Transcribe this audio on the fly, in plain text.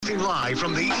Broadcasting live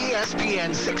from the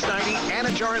ESPN 690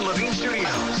 Anajar and Levine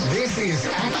Studios. This is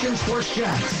Action Sports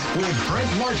Jacks with Brent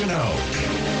Martineau.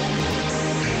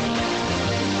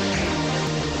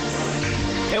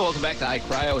 Hey, welcome back to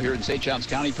iCryo here in St. Johns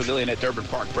County Pavilion at Durbin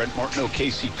Park. Brent Martineau,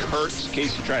 Casey Kurtz.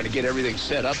 Casey trying to get everything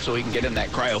set up so he can get in that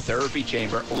cryotherapy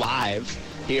chamber live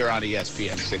here on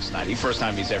ESPN 690. First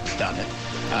time he's ever done it.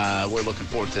 We're looking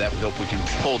forward to that. We hope we can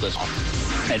pull this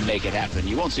off and make it happen.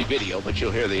 You won't see video, but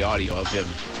you'll hear the audio of him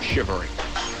shivering,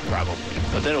 probably.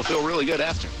 But then it'll feel really good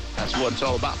after. That's what it's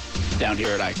all about. Down here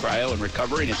at iCryo and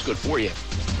recovering, it's good for you.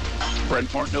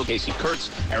 Brent Martineau, Casey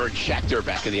Kurtz, Aaron Schachter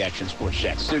back in the Action Sports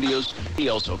Shack studios. He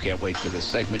also can't wait for this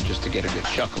segment just to get a good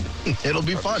chuckle. It'll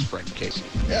be fun. His friend Casey.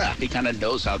 Yeah. He kind of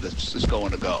knows how this is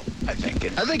going to go, I think.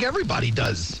 I think everybody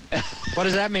does. What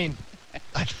does that mean?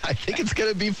 I think it's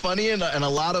going to be funny and a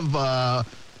lot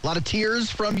of tears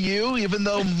from you, even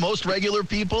though most regular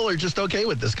people are just okay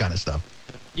with this kind of stuff.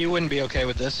 You wouldn't be okay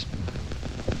with this.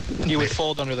 You would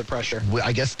fold under the pressure.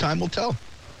 I guess time will tell.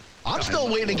 I'm still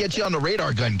waiting to get you on the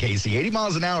radar gun, Casey. 80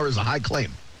 miles an hour is a high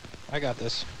claim. I got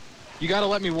this. You got to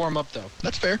let me warm up, though.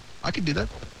 That's fair. I can do that.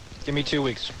 Give me 2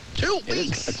 weeks. 2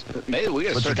 weeks? Maybe we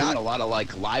got to start doing a lot of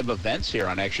live events here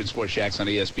on Action Sports Shacks on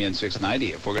ESPN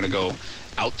 690 if we're going to go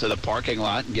out to the parking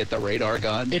lot and get the radar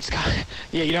gun.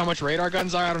 Yeah, you know how much radar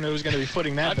guns are? I don't know who's going to be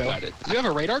footing that bill. Got it. You have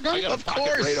a radar gun? I got Of a pocket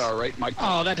course. radar right in my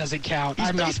car. Oh, that doesn't count. He's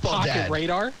I'm not baseball pocket dad.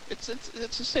 radar. It's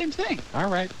the same thing.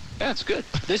 All right. That's good.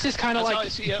 This is kind of That's how I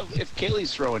like see if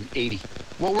Kaylee's throwing 80.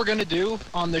 what we're going to do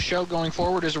on the show going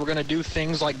forward is we're going to do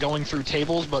things like going through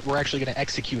tables, but we're actually going to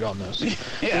execute on those.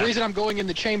 Yeah. The reason I'm going in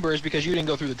the chamber is because you didn't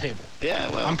go through the table. Yeah,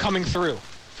 well, I'm coming through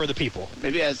for the people.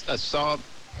 maybe I saw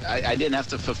I didn't have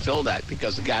to fulfill that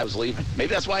because the guy was leaving.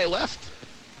 Maybe that's why I left.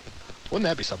 Wouldn't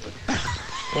that be something?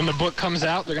 When the book comes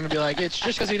out, they're going to be like, it's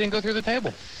just because he didn't go through the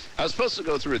table. I was supposed to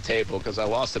go through a table because I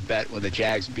lost a bet when the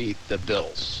Jags beat the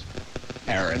Bills,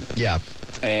 Aaron. Yeah.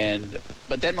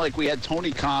 But then, we had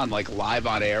Tony Khan, live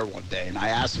on air one day, and I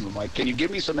asked him, can you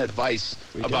give me some advice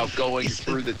about going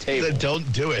through the table? He said,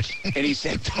 don't do it. And he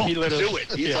said, don't do it.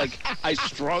 He's like, I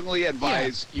strongly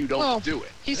advise you don't do it.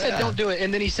 He said, don't do it,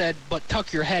 and then he said, but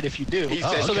tuck your head if you do. He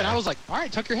said, so then I was like, all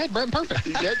right, tuck your head, Brent, perfect.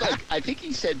 He said, I think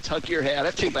he said, tuck your head. I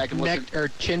have to go back and listen. Neck or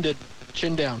chin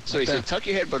down. So he said, tuck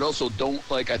your head, but also don't,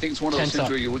 I think it's one of those Tense things up.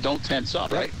 where you don't tense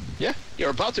up, right? Yeah. You're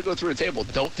about to go through a table.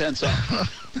 Don't tense up.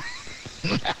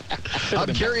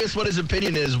 I'm curious what his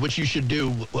opinion is, which you should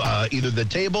do. Either the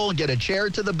table, get a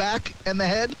chair to the back and the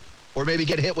head, or maybe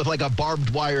get hit with a barbed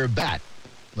wire bat.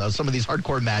 Some of these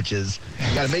hardcore matches,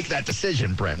 you got to make that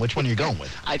decision, Brent. Which one are you going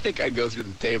with? I think I'd go through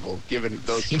the table, given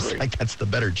those Seems three. like that's the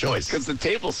better choice. Because the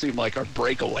tables seem like a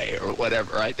breakaway or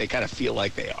whatever, right? They kind of feel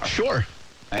like they are. Sure.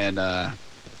 And,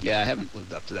 yeah, I haven't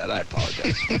lived up to that. I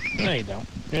apologize. No, you don't.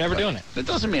 You're never doing it. That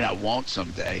doesn't mean I won't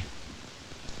someday.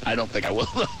 I don't think I will,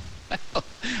 though.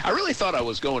 I really thought I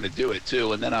was going to do it,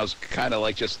 too, and then I was kind of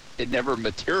it never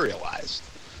materialized.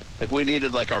 We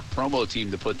needed, our promo team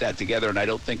to put that together, and I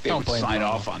don't think they would sign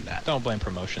off on that. Don't blame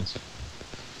promotions.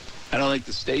 I don't think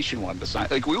the station wanted to sign.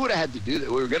 We would have had to do that.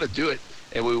 We were going to do it,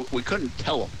 and we couldn't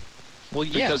tell them. Well,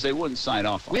 yeah. Because they wouldn't sign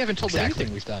off on it. We haven't told them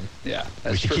anything we've done. Yeah, We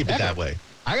that's should true. keep it that way.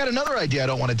 I got another idea I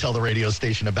don't want to tell the radio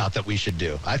station about that we should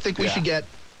do. I think we should get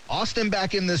Austin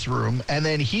back in this room, and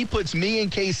then he puts me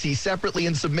and Casey separately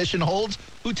in submission holds.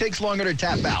 Who takes longer to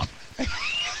tap out?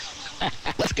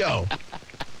 Let's go.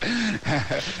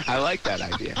 I like that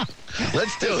idea.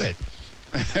 Let's do it.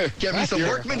 Get me some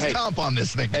workman's comp on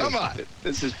this thing. Come on.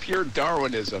 This is pure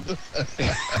Darwinism.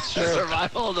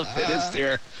 Survival of the fittest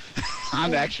here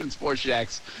on Action Sports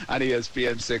Shacks on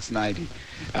ESPN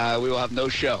 690. We will have no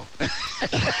show.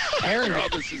 Aaron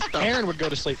would go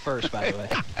to sleep first, by the way.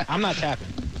 I'm not tapping.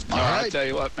 All right. I'll tell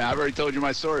you what, man. I've already told you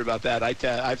my story about that.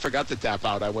 I forgot to tap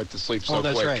out. I went to sleep so quick.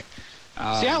 Oh, that's right.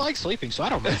 See, I like sleeping, so I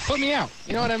don't know. Put me out.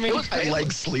 You know what I mean? I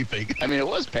like sleeping. I mean, it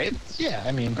was painless. Yeah,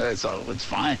 I mean, So it's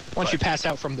fine. once you pass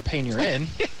out from the pain you're in.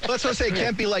 That's what I say. It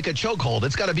can't be like a chokehold.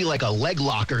 It's got to be like a leg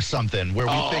lock or something where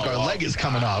we think our leg is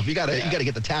coming off. You got to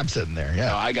get the taps in there. Yeah.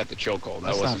 No, I got the chokehold.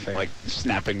 I wasn't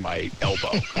snapping my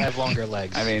elbow. I have longer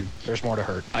legs. I mean, there's more to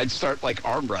hurt. I'd start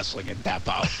arm wrestling and tap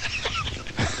out.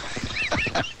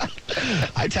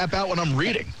 I tap out when I'm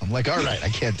reading. I'm like, all right, I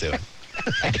can't do it.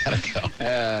 I gotta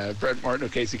go. Brent Martineau,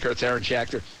 Casey Kurtz, Aaron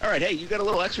Schachter. All right, hey, you got a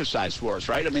little exercise for us,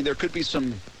 right? I mean, there could be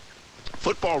some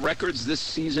football records this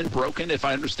season broken, if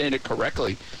I understand it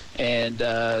correctly, and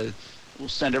we'll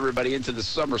send everybody into the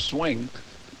summer swing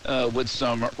with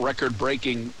some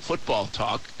record-breaking football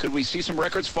talk. Could we see some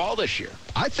records fall this year?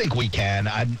 I think we can.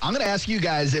 I'm going to ask you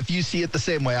guys if you see it the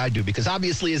same way I do, because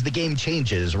obviously as the game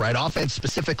changes, right, offense,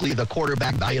 specifically the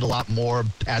quarterback, valued a lot more,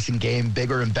 passing game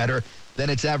bigger and better than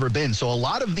it's ever been. So a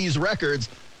lot of these records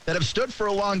that have stood for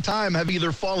a long time have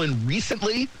either fallen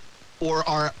recently or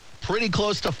are pretty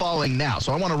close to falling now.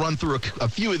 So I want to run through a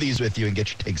few of these with you and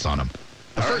get your takes on them.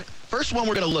 First one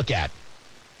we're going to look at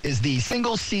is the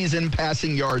single-season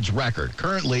passing yards record.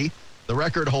 Currently, the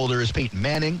record holder is Peyton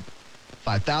Manning,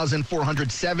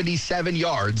 5,477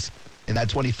 yards in that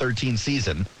 2013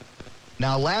 season.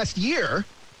 Now, last year,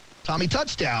 Tommy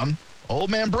Touchdown, old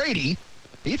man Brady,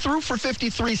 he threw for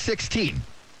 53-16.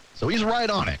 So he's right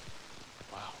on it.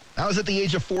 Wow. That was at the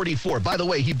age of 44. By the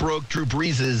way, he broke Drew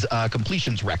Brees'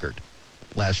 completions record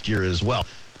last year as well.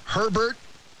 Herbert,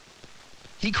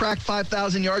 he cracked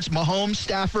 5,000 yards. Mahomes,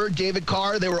 Stafford, David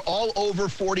Carr, they were all over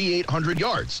 4,800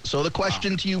 yards. So the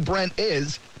question to you, Brent,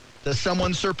 is, does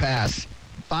someone surpass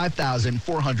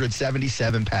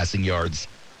 5,477 passing yards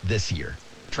this year?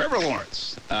 Trevor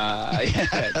Lawrence.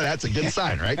 That's a good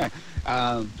sign, right?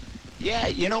 Yeah,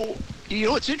 you know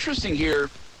what's interesting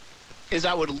here is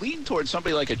I would lean towards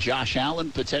somebody like a Josh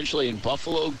Allen potentially in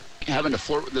Buffalo having to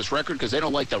flirt with this record because they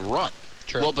don't like to run.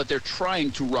 True. Well, but they're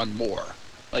trying to run more.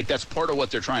 Like, that's part of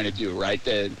what they're trying to do, right?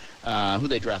 Who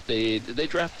they draft? Did they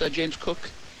draft James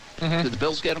Cook? Mm-hmm. Did the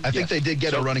Bills get him? I think they did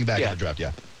get a running back in the draft,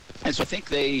 yeah. And so I think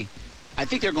they're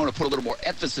going to put a little more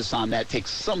emphasis on that, take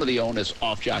some of the onus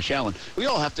off Josh Allen. We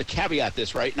all have to caveat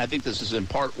this, right? And I think this is in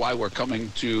part why we're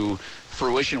coming to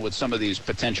fruition with some of these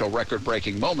potential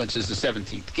record-breaking moments is the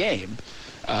 17th game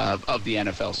of the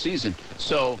NFL season.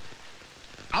 So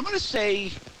I'm going to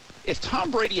say if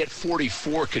Tom Brady at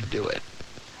 44 could do it,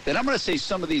 then I'm going to say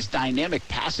some of these dynamic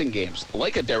passing games,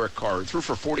 like a Derek Carr, who threw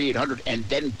for 4,800 and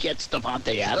then gets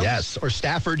Davante Adams. Yes, or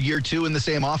Stafford year 2 in the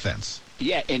same offense.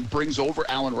 Yeah, and brings over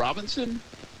Allen Robinson.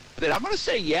 Then I'm going to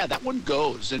say, yeah, that one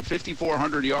goes. And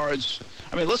 5,400 yards.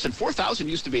 I mean, listen, 4,000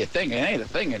 used to be a thing. It ain't a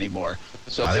thing anymore.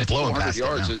 So 5,400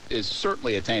 yards is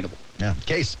certainly attainable. Yeah.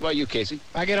 Case. What about you, Casey?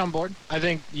 I get on board. I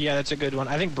think, yeah, that's a good one.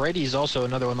 I think Brady's also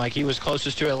another one. Like, he was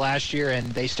closest to it last year, and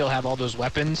they still have all those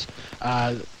weapons.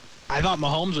 I thought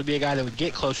Mahomes would be a guy that would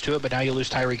get close to it, but now you lose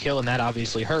Tyreek Hill, and that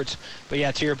obviously hurts. But,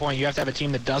 yeah, to your point, you have to have a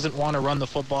team that doesn't want to run the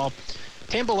football.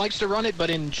 Tampa likes to run it, but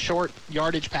in short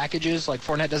yardage packages. Like,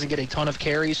 Fournette doesn't get a ton of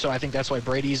carries, so I think that's why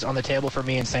Brady's on the table for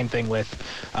me, and same thing with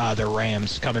the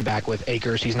Rams coming back with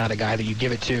Akers. He's not a guy that you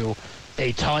give it to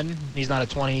a ton. He's not a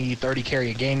 20, 30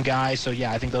 carry a game guy. So,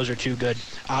 yeah, I think those are two good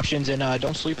options, and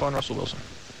don't sleep on Russell Wilson.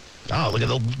 Oh, look at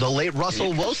the late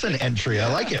Russell Wilson entry. I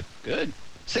like it. Good.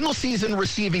 Single-season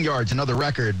receiving yards, another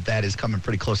record that is coming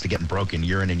pretty close to getting broken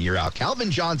year in and year out.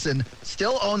 Calvin Johnson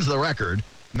still owns the record.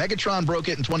 Megatron broke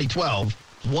it in 2012.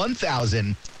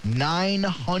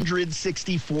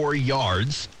 1,964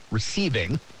 yards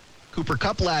receiving. Cooper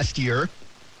Kupp last year,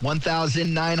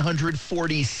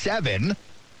 1,947.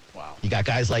 Wow. You got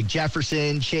guys like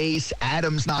Jefferson, Chase,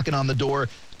 Adams knocking on the door.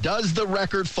 Does the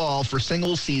record fall for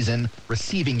single-season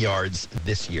receiving yards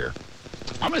this year?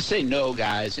 I'm going to say no,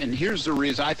 guys, and here's the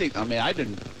reason.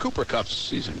 Cooper Kupp's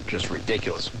season just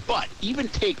ridiculous. But even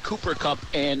take Cooper Kupp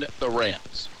and the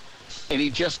Rams, and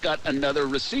he just got another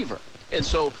receiver. And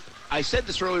so I said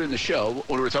this earlier in the show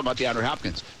when we were talking about DeAndre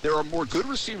Hopkins. There are more good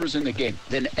receivers in the game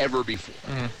than ever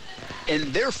before. Mm-hmm.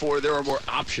 And therefore, there are more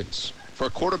options for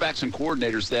quarterbacks and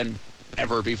coordinators than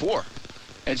ever before.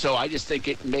 And so I just think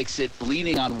it makes it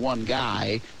leaning on one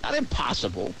guy, not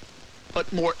impossible,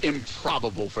 but more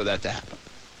improbable for that to happen.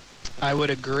 I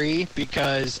would agree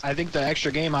because I think the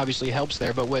extra game obviously helps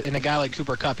there. But in a guy like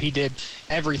Cooper Kupp, he did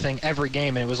everything every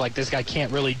game, and it was like this guy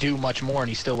can't really do much more, and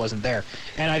he still wasn't there.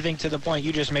 And I think to the point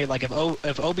you just made, like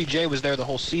if OBJ was there the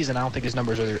whole season, I don't think his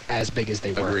numbers are as big as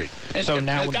they were. Agreed. And so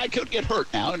now the guy could get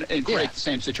hurt now and create the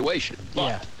same situation. But.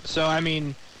 Yeah. So I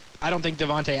mean, I don't think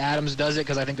Davante Adams does it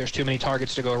because I think there's too many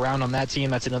targets to go around on that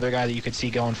team. That's another guy that you could see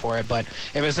going for it. But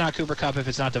if it's not Cooper Kupp, if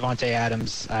it's not Davante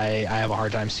Adams, I have a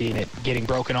hard time seeing it getting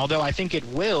broken. Although I think it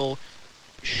will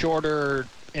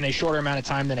in a shorter amount of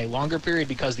time than a longer period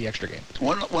because of the extra game.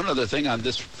 One other thing on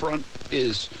this front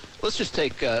is let's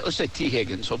take T.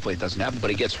 Higgins. Hopefully it doesn't happen, but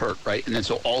he gets hurt, right? And then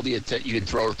so all the you can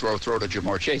throw to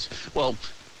Jamar Chase. Well,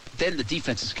 then the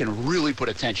defenses can really put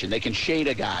attention. They can shade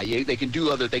a guy. They can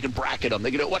they can bracket them. They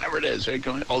can do whatever it is.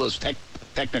 All those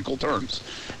technical terms.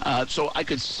 So I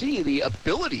could see the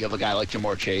ability of a guy like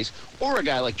Jamar Chase or a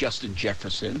guy like Justin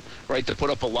Jefferson, right, to put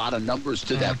up a lot of numbers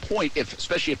to that point,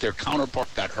 especially if their counterpart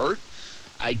got hurt.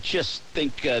 I just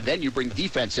think then you bring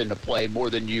defense into play more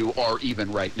than you are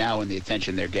even right now in the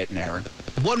attention they're getting, Aaron.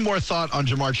 One more thought on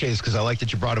Ja'Marr Chase, because I like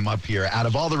that you brought him up here. Out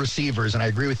of all the receivers, and I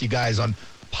agree with you guys on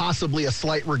possibly a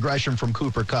slight regression from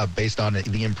Cooper Kupp based on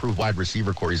the improved wide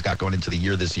receiver core he's got going into the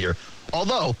year this year.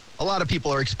 Although a lot of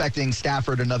people are expecting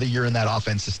Stafford another year in that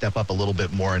offense to step up a little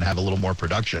bit more and have a little more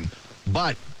production.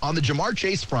 But on the Ja'Marr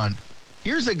Chase front,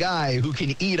 here's a guy who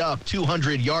can eat up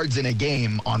 200 yards in a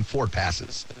game on 4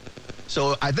 passes.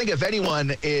 So I think if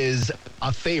anyone is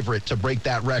a favorite to break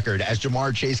that record, as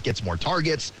Ja'Marr Chase gets more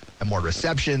targets and more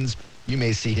receptions, you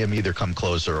may see him either come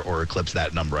close or eclipse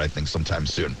that number, I think, sometime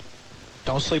soon.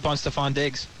 Don't sleep on Stephon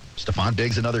Diggs. Stephon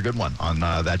Diggs, another good one on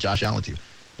that Josh Allen team.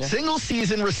 Yeah. Single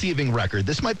season receiving record.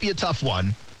 This might be a tough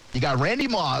one. You got Randy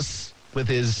Moss with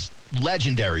his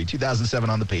legendary 2007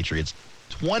 on the Patriots.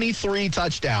 23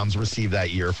 touchdowns received that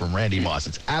year from Randy Moss.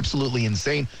 It's absolutely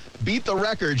insane. Beat the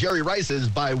record, Jerry Rice's,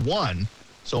 by 1.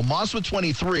 So Moss with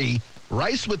 23,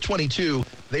 Rice with 22.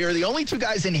 They are the only 2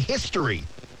 guys in history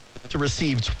to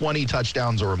receive 20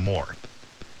 touchdowns or more.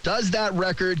 Does that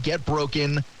record get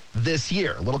broken this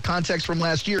year? A little context from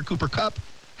last year. Cooper Kupp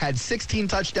had 16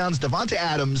 touchdowns. Davante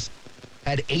Adams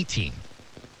had 18.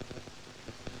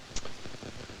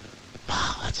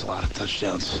 Wow, that's a lot of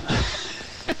touchdowns.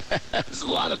 That's a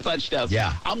lot of touchdowns.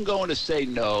 Yeah. I'm going to say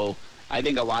no. I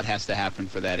think a lot has to happen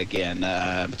for that again.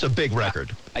 It's a big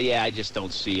record. Yeah, I just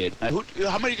don't see it.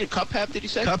 How many did Kupp have, did you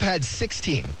say? Kupp had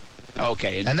 16.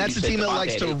 Okay. And that's the team that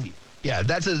likes to... 18. Yeah,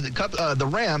 that's the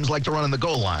Rams like to run on the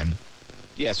goal line.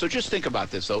 Yeah, so just think about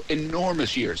this, though.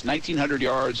 Enormous years, 1,900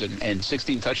 yards and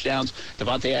 16 touchdowns.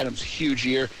 Davante Adams, huge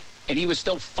year, and he was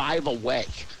still 5 away.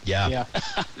 Yeah.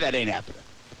 That ain't happening.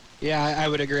 Yeah, I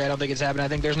would agree. I don't think it's happening. I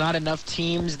think there's not enough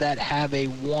teams that have a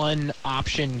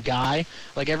one-option guy.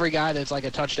 Like every guy that's like a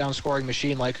touchdown scoring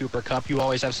machine like Cooper Kupp, you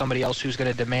always have somebody else who's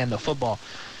going to demand the football.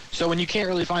 So when you can't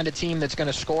really find a team that's going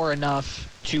to score enough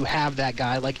to have that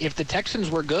guy, like if the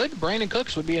Texans were good, Brandon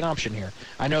Cooks would be an option here.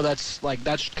 I know that's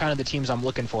kind of the teams I'm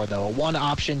looking for, though. A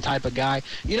one-option type of guy.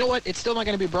 You know what? It's still not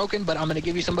going to be broken, but I'm going to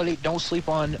give you somebody. Don't sleep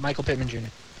on Michael Pittman Jr.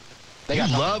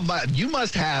 You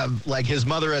must have like his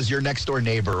mother as your next door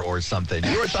neighbor or something.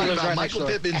 You were talking about Michael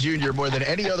Pittman Jr. more than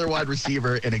any other wide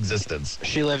receiver in existence.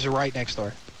 She lives right next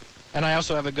door. And I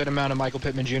also have a good amount of Michael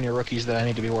Pittman Jr. rookies that I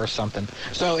need to be worth something.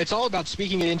 So it's all about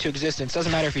speaking it into existence.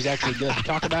 Doesn't matter if he's actually good. You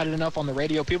talk about it enough on the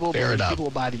radio, people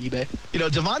will buy the eBay. You know,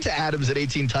 Davante Adams at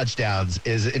 18 touchdowns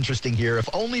is interesting here, if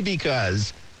only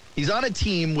because he's on a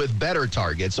team with better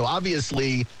targets. So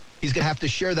obviously he's going to have to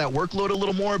share that workload a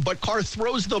little more, but Carr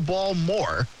throws the ball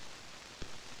more.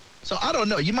 So I don't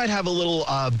know. You might have a little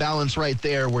balance right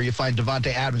there where you find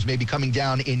Davante Adams maybe coming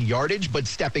down in yardage, but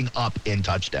stepping up in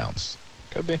touchdowns.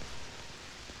 Could be.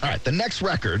 All right, the next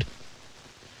record,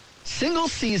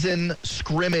 single-season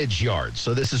scrimmage yards.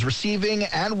 So this is receiving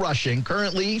and rushing.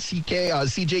 Currently,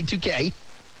 CJ2K,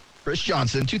 Chris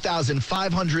Johnson,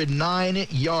 2,509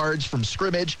 yards from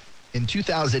scrimmage in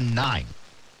 2009.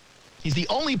 He's the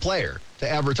only player to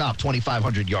ever top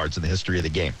 2,500 yards in the history of the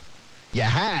game. You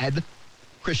had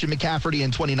Christian McCaffrey in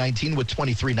 2019 with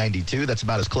 2,392. That's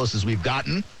about as close as we've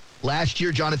gotten. Last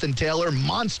year, Jonathan Taylor,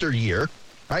 monster year.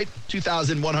 Right,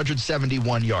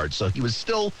 2,171 yards. So he was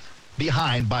still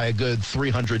behind by a good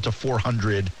 300 to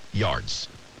 400 yards.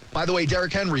 By the way,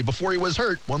 Derrick Henry, before he was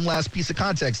hurt, one last piece of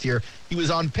context here, he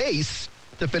was on pace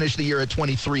to finish the year at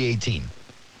 23-18.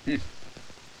 You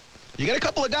got a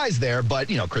couple of guys there, but,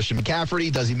 you know, Christian McCaffrey,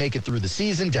 does he make it through the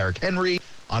season? Derrick Henry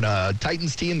on a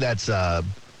Titans team that's,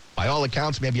 by all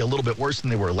accounts, maybe a little bit worse than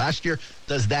they were last year.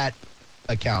 Does that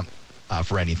account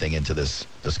for anything into this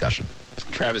discussion?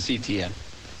 Travis Etienne.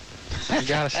 You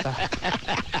gotta stop.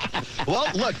 Well,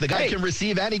 look, the guy can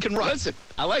receive and he can run. Listen,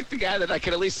 I like the guy that I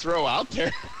can at least throw out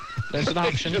there. There's an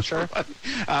option, sure.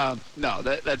 No,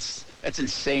 that's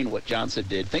insane what Johnson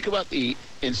did. Think about the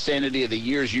insanity of the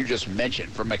years you just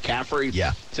mentioned, from McCaffrey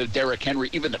to Derrick Henry,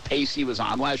 even the pace he was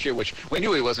on last year, which we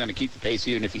knew he wasn't going to keep the pace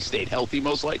even if he stayed healthy,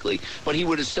 most likely. But he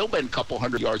would have still been a couple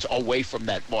hundred yards away from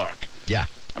that mark. Yeah.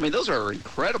 I mean, those are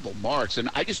incredible marks, and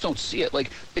I just don't see it.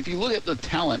 Like, if you look at the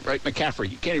talent, right, McCaffrey,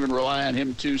 you can't even rely on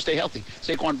him to stay healthy.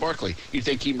 Saquon Barkley, you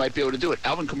think he might be able to do it.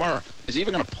 Alvin Kamara, is he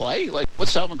even going to play? Like,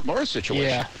 what's Alvin Kamara's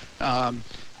situation? Yeah.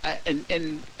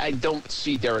 And I don't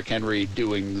see Derrick Henry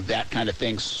doing that kind of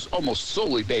thing almost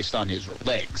solely based on his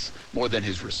legs more than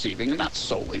his receiving. Not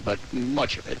solely, but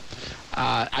much of it.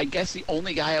 I guess the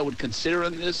only guy I would consider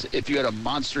in this, if you had a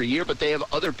monster year, but they have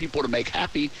other people to make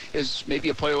happy, is maybe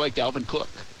a player like Dalvin Cook.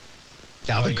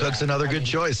 Dalvin Cook's another good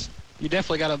choice. You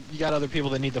definitely got other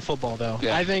people that need the football, though.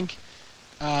 Yeah. I think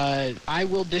I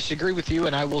will disagree with you,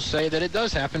 and I will say that it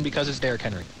does happen because it's Derrick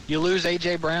Henry. You lose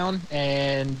A.J. Brown,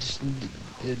 and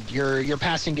Your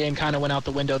passing game kind of went out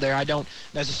the window there. I don't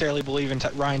necessarily believe in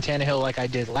Ryan Tannehill like I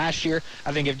did last year.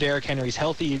 I think if Derrick Henry's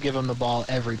healthy, you give him the ball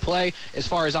every play. As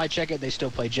far as I check it, they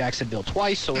still play Jacksonville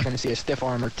twice, so we're going to see a stiff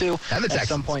arm or two at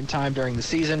some point in time during the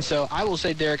season. So I will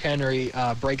say Derrick Henry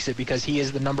breaks it because he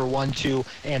is the number 1, 2,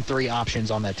 and 3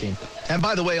 options on that team. And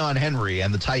by the way, on Henry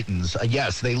and the Titans,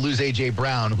 yes, they lose A.J.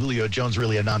 Brown. Julio Jones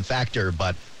really a non-factor,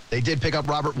 but they did pick up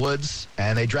Robert Woods,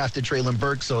 and they drafted Treylon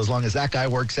Burks, so as long as that guy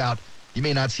works out, you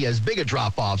may not see as big a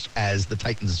drop-off as the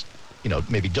Titans,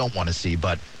 maybe don't want to see.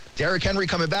 But Derrick Henry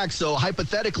coming back, so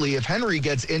hypothetically, if Henry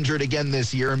gets injured again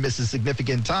this year and misses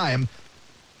significant time,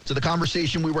 to the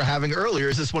conversation we were having earlier,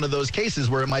 is this one of those cases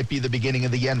where it might be the beginning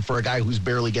of the end for a guy who's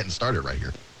barely getting started right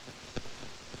here?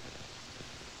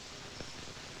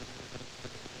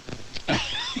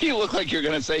 You look like you're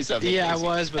going to say something. Yeah, Casey. I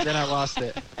was, but then I lost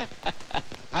it.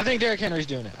 I think Derrick Henry's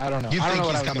doing it. I don't know. You I don't think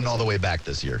know he's coming all the way back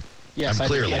this year? Yes,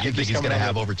 clearly. I You think he's going to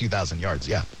have over 2,000 yards,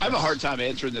 yeah. I have a hard time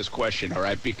answering this question, all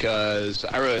right, because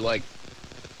I really like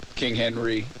King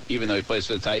Henry, even though he plays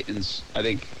for the Titans. I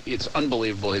think it's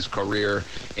unbelievable, his career,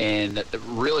 and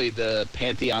really the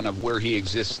pantheon of where he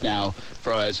exists now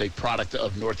as a product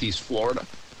of Northeast Florida.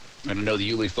 And I know the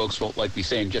Yulee folks won't like me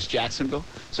saying just Jacksonville,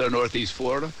 so Northeast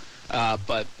Florida.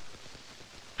 But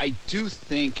I do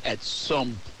think at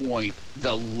some point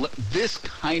this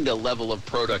kind of level of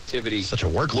productivity Such a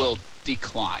workload. will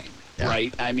decline,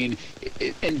 right? I mean,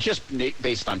 and just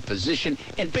based on position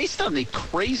and based on the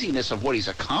craziness of what he's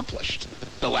accomplished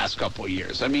the last couple of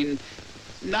years. I mean,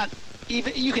 not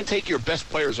even you can take your best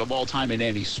players of all time in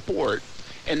any sport,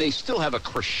 and they still have a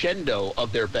crescendo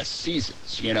of their best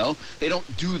seasons. They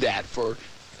don't do that for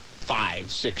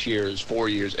 5, 6 years, 4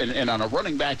 years. And on a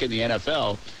running back in the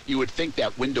NFL, you would think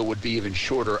that window would be even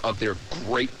shorter of their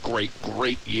great, great,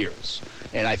 great years.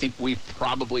 And I think we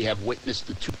probably have witnessed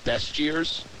the 2 best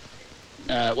years.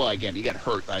 Well, again, he got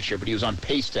hurt last year, but he was on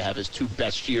pace to have his 2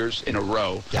 best years in a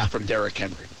row from Derrick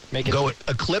Henry.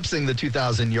 Eclipsing the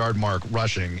 2,000-yard mark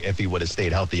rushing if he would have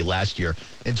stayed healthy last year.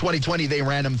 In 2020, they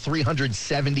ran him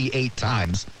 378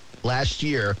 times. Last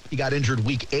year, he got injured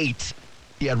week 8.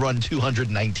 He had run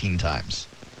 219 times.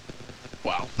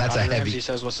 Wow. That's a heavy. He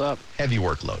says, what's up? Heavy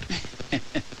workload.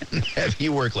 Heavy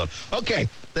workload. Okay,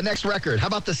 the next record. How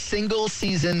about the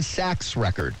single-season sacks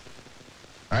record?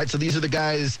 All right, so these are the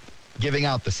guys giving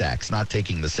out the sacks, not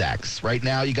taking the sacks. Right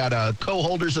now, you got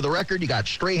co-holders of the record. You got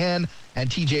Strahan and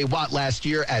T.J. Watt last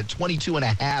year at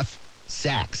 22.5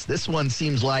 sacks. This one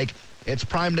seems like it's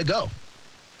prime to go.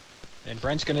 And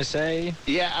Brent's going to say...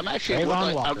 Yeah, I'm actually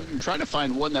I'm trying to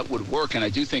find one that would work, and I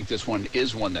do think this one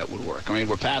is one that would work. I mean,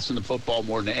 we're passing the football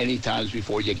more than any times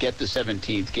before. You get the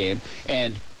 17th game,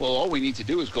 and, well, all we need to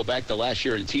do is go back to last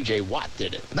year, and T.J. Watt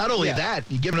did it. Not only that,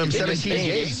 you're giving him 17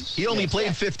 games. He only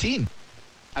played 15.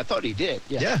 I thought he did.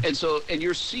 Yeah. And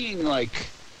you're seeing,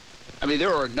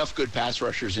 there are enough good pass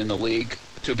rushers in the league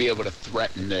to be able to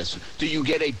threaten this. Do you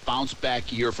get a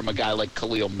bounce-back year from a guy like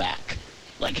Khalil Mack?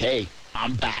 Like, hey,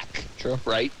 I'm back. True.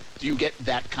 Right? Do you get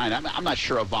that kind of... I'm not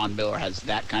sure if Von Miller has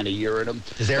that kind of year in him.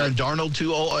 Is Aaron Donald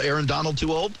too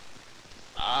old?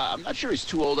 I'm not sure he's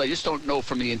too old. I just don't know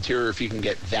from the interior if he can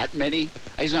get that many.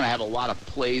 He's going to have a lot of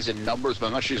plays and numbers, but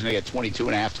I'm not sure he's going to get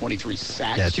 22.5, 23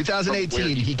 sacks. Yeah,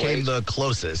 2018, he came the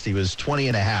closest. He was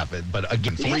 20.5, but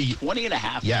again,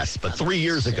 20.5? Yes, but 3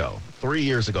 years ago. 3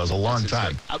 years ago is a long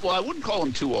time. Well, I wouldn't call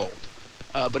him too old.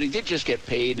 But he did just get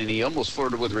paid, and he almost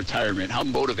flirted with retirement. How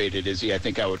motivated is he? I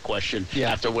think I would question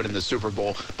after winning the Super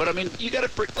Bowl. But, I mean, you got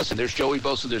to – listen, there's Joey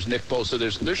Bosa, there's Nick Bosa,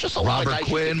 there's just a lot of guys. Robert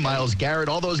Quinn, Myles Garrett,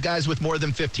 all those guys with more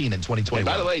than 15 in 2021. And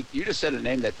by the way, you just said a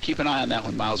name that – keep an eye on that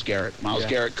one, Myles Garrett. Myles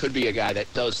Garrett could be a guy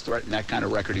that does threaten that kind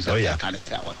of record. He's got that kind of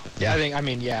talent. Yeah.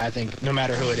 I think no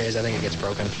matter who it is, I think it gets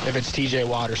broken. If it's T.J.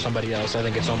 Watt or somebody else, I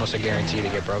think it's almost a guarantee to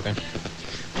get broken.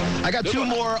 I got 2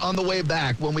 more on the way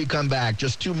back when we come back.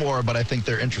 Just 2 more, but I think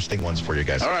they're interesting ones for you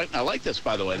guys. All right. I like this,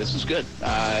 by the way. This is good.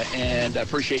 And I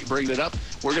appreciate you bringing it up.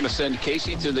 We're going to send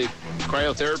Casey to the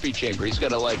cryotherapy chamber. He's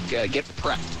going to, get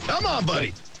prepped. Come on,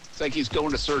 buddy. It's like he's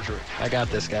going to surgery. I got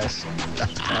this, guys.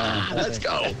 Let's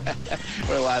go.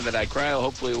 We're live at iCryo.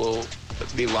 Hopefully we'll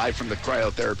be live from the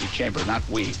cryotherapy chamber, not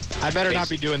we. I better not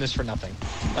be doing this for nothing.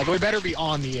 We better be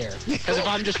on the air. Because if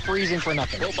I'm just freezing for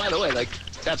nothing. Well, by the way,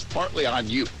 that's partly on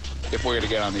you if we're going to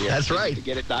get on the air. That's right. To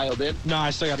get it dialed in? No,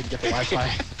 I still got to get the Wi-Fi.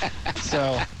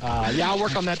 So, I'll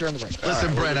work on that during the break.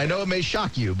 Listen, Brent, I know it may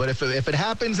shock you, but if it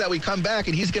happens that we come back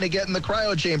and he's going to get in the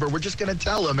cryo chamber, we're just going to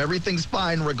tell him everything's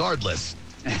fine regardless.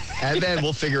 And then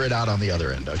we'll figure it out on the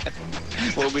other end, okay?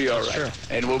 We'll be all right. Sure.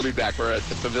 And we'll be back. We're at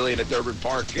the Pavilion at Durbin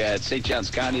Park at St. Johns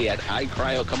County at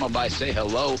iCryo. Come on by, say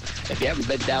hello. If you haven't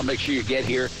been down, make sure you get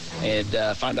here.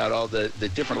 and find out all the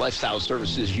different lifestyle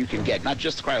services you can get. Not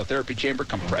just the cryotherapy chamber,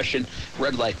 compression,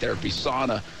 red light therapy,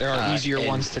 sauna. There are easier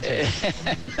ones to take.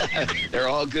 They're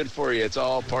all good for you. It's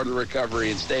all part of the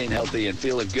recovery and staying healthy and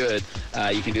feeling good.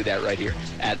 You can do that right here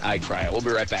at iCryo. We'll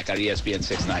be right back on ESPN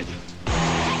 690.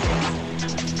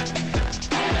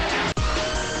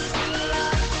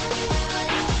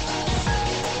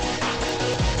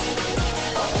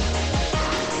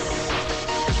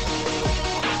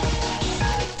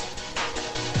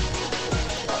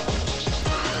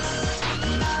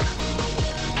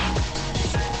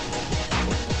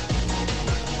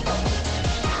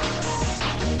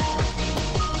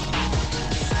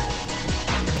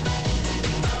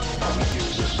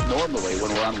 Normally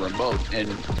when we're on remote,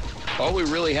 and all we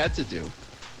really had to do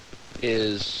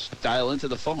is dial into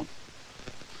the phone.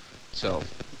 So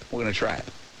we're going to try it.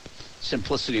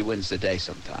 Simplicity wins the day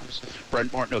sometimes.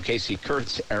 Brent Martineau, Casey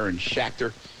Kurtz, Aaron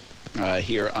Schachter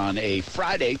here on a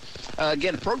Friday.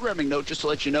 Again, a programming note just to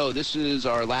let you know, this is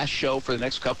our last show for the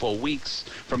next couple of weeks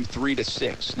from 3 to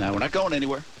 6. Now, we're not going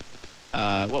anywhere.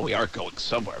 Well, we are going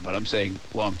somewhere, but I'm saying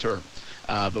long term.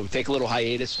 But we take a little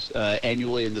hiatus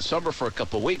annually in the summer for a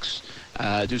couple of weeks,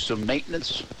 do some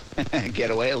maintenance,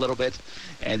 get away a little bit,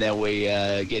 and then we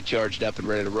get charged up and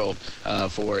ready to roll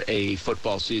for a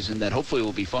football season that hopefully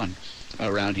will be fun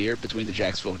around here between the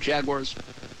Jacksonville Jaguars,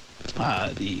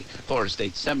 the Florida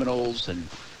State Seminoles, and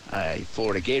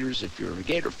Florida Gators. If you're a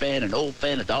Gator fan, an old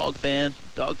fan, a Dog fan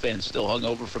still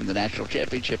hungover from the national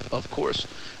championship, of course,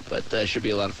 but should be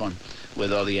a lot of fun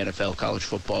with all the NFL, college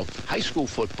football, high school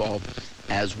football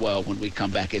as well when we come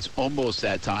back. It's almost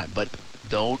that time, but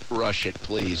don't rush it,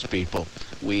 please, people.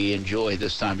 We enjoy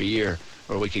this time of year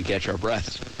where we can catch our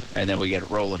breaths, and then we get it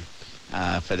rolling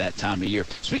for that time of year.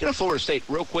 Speaking of Florida State,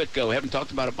 real quick, we haven't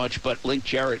talked about it much, but Link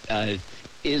Jarrett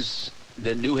is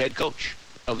the new head coach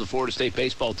of the Florida State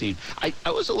baseball team.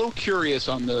 I was a little curious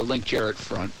on the Link Jarrett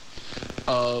front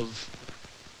of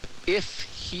if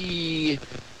he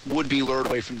would be lured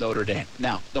away from Notre Dame.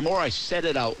 Now, the more I said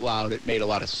it out loud, it made a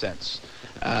lot of sense.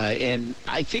 And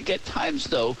I think at times,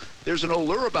 though, there's an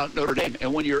allure about Notre Dame.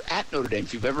 And when you're at Notre Dame,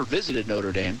 if you've ever visited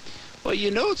Notre Dame, well, you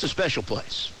know it's a special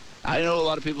place. I know a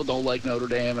lot of people don't like Notre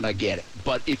Dame, and I get it.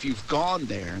 But if you've gone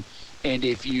there, and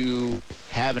if you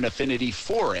have an affinity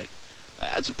for it,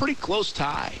 that's a pretty close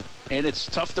tie. And it's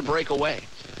tough to break away.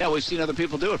 Now, we've seen other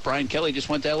people do it. Brian Kelly just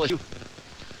went to LSU.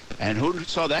 And who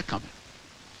saw that coming?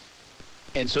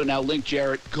 And so now Link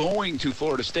Jarrett going to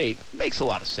Florida State makes a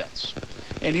lot of sense.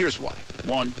 And here's why.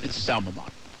 One, it's his alma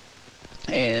mater.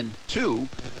 And two,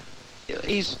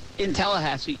 he's in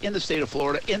Tallahassee, in the state of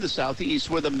Florida, in the Southeast,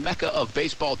 where the mecca of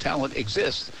baseball talent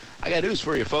exists. I got news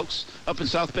for you, folks. Up in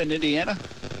South Bend, Indiana,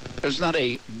 there's not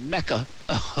a mecca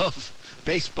of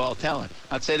baseball talent.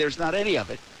 I'd say there's not any of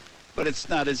it, but it's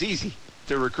not as easy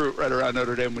to recruit right around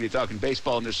Notre Dame when you're talking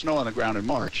baseball and there's snow on the ground in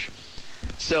March.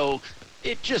 So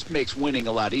it just makes winning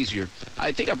a lot easier.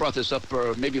 I think I brought this up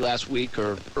maybe last week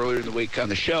or earlier in the week on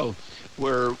the show,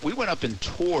 where we went up and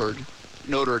toured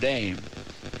Notre Dame,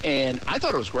 and I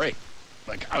thought it was great.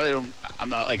 Like, I'm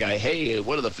not like, hey,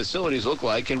 what do the facilities look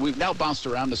like? And we've now bounced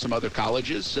around to some other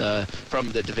colleges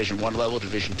from the Division I level,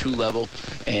 Division II level,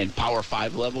 and Power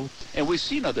 5 level, and we've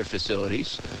seen other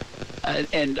facilities.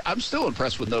 And I'm still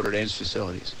impressed with Notre Dame's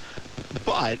facilities.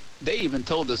 But they even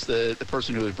told us, the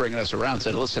person who was bringing us around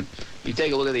said, listen, you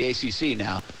take a look at the ACC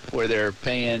now, where they're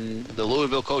paying the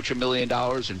Louisville coach $1 million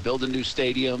and building new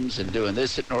stadiums and doing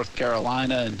this at North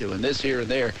Carolina and doing this here and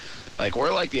there. Like,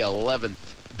 we're like the 11th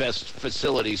best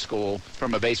facility school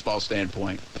from a baseball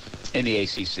standpoint in the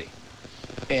ACC.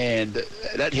 And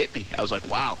that hit me. I was like,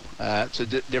 wow, that's a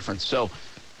difference. So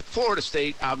Florida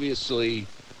State obviously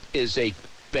is a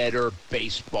better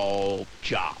baseball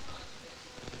job.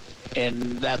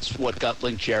 And that's what got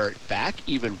Link Jarrett back,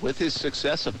 even with his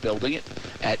success of building it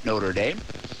at Notre Dame.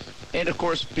 And, of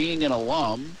course, being an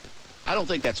alum, I don't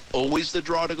think that's always the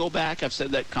draw to go back. I've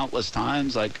said that countless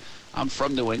times. Like, I'm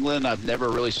from New England. I've never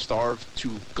really starved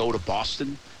to go to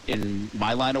Boston in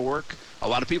my line of work. A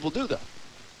lot of people do,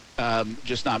 though.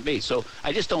 Just not me. So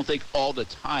I just don't think all the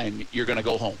time you're going to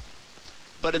go home.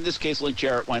 But in this case, Link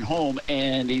Jarrett went home,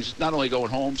 and he's not only going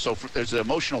home, so there's an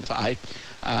emotional tie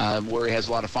where he has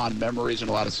a lot of fond memories and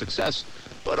a lot of success,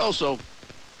 but also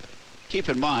keep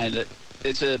in mind that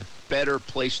it's a better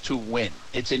place to win.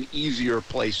 It's an easier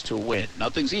place to win.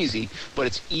 Nothing's easy, but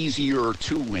it's easier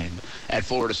to win at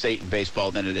Florida State in baseball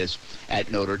than it is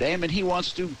at Notre Dame, and he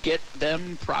wants to get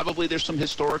them. Probably there's some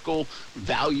historical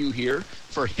value here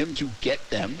for him to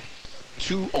get them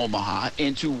to Omaha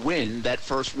and to win that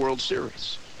first World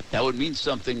Series. That would mean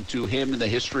something to him in the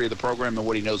history of the program and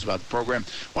what he knows about the program.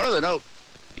 One other note,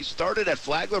 He started at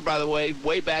Flagler, by the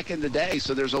way back in the day,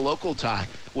 so there's a local tie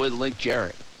with Link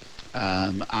Jarrett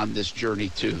on this journey,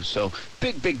 too. So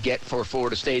big get for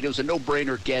Florida State. It was a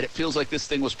no-brainer get. It feels like this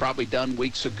thing was probably done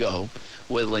weeks ago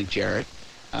with Link Jarrett,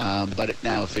 but it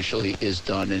now officially is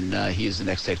done, and he is the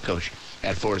next head coach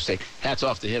at Florida State. Hats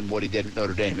off to him, what he did at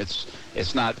Notre Dame.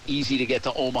 It's not easy to get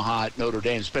to Omaha at Notre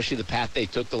Dame, especially the path they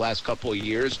took the last couple of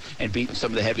years and beating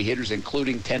some of the heavy hitters,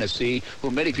 including Tennessee, who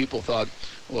many people thought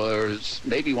was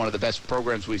maybe one of the best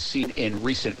programs we've seen in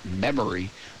recent memory.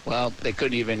 Well, they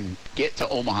couldn't even get to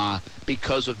Omaha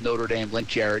because of Notre Dame, Link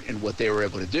Jarrett, and what they were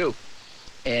able to do.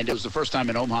 And it was the first time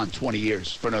in Omaha in 20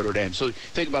 years for Notre Dame. So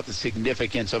think about the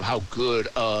significance of how good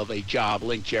of a job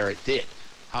Link Jarrett did,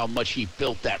 how much he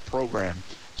built that program,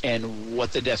 and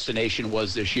what the destination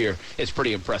was this year. It's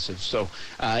pretty impressive. So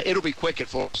it'll be quick at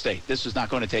Florida State. This is not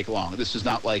going to take long. This is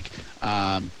not like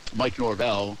Mike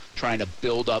Norvell trying to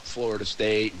build up Florida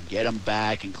State and get them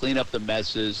back and clean up the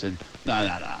messes. And no.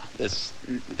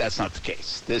 That's not the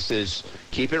case. This is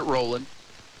keep it rolling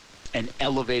and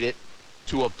elevate it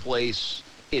to a place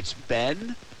it's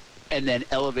been, and then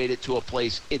elevate it to a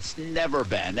place it's never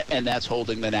been, and that's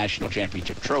holding the national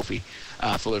championship trophy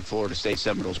for the Florida State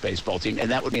Seminoles baseball team,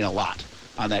 and that would mean a lot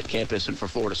on that campus and for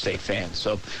Florida State fans.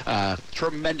 So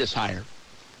tremendous hire,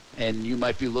 and you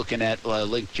might be looking at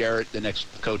Link Jarrett, the next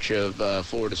coach of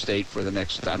Florida State for the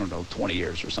next, 20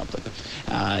 years or something,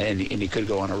 and he could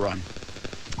go on a run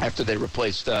after they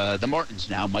replaced the Martins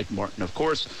now. Mike Martin, of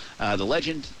course, the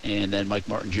legend, and then Mike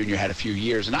Martin Jr. had a few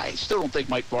years. And I still don't think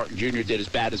Mike Martin Jr. did as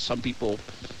bad as some people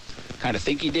kind of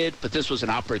think he did, but this was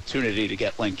an opportunity to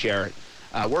get Link Jarrett.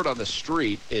 Word on the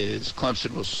street is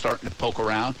Clemson was starting to poke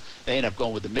around. They ended up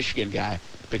going with the Michigan guy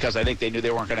because I think they knew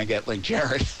they weren't going to get Link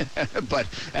Jarrett. But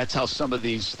that's how some of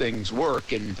these things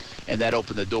work, and that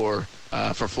opened the door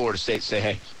for Florida State to say,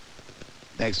 hey,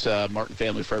 thanks, Martin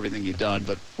family, for everything you've done,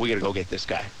 but we got to go get this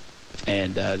guy.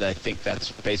 And I think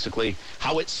that's basically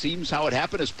how it seems. How it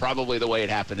happened is probably the way it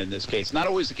happened in this case. Not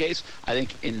always the case. I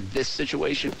think in this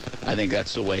situation, I think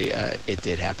that's the way it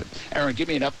did happen. Aaron, give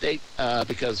me an update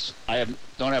because I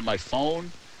don't have my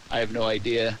phone. I have no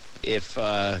idea if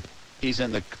he's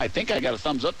in the – I think I got a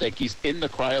thumbs up that he's in the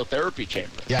cryotherapy chamber.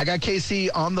 Yeah, I got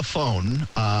Casey on the phone.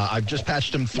 I've just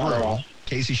patched him through. Hello.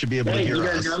 Casey should be able to hear you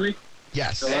us. guys hear me?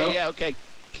 Yes. Hey, yeah, okay.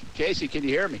 Casey, can you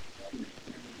hear me?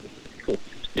 Cool.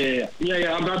 Yeah.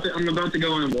 I'm about to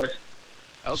go in, boys.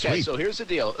 Okay, Sweet. So here's the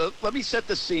deal. Let me set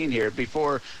the scene here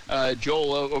before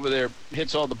Joel over there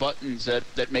hits all the buttons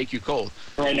that make you cold.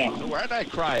 Right now. So we're at that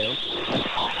cryo,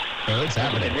 Oh, it's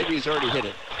happening. and maybe he's already hit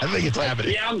it. I think it's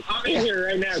happening. Yeah, I'm in here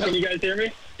right now. Can you guys hear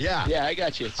me? Yeah. Yeah, I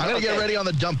got you. I'm going to get Okay. ready on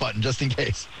the dump button just in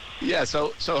case. Yeah,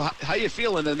 so how you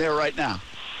feeling in there right now?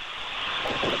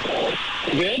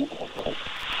 Good?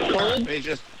 Cold? It's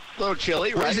just a little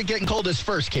chilly, Where right? is it getting coldest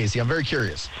first, Casey? I'm very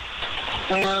curious.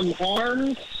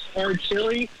 Arms are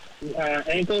chilly.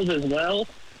 Ankles as well.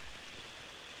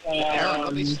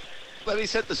 Aaron, let me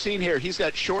set the scene here. He's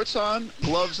got shorts on,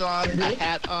 gloves on, a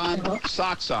hat on,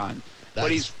 socks on,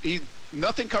 but he's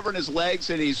nothing covering his legs,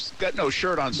 and he's got no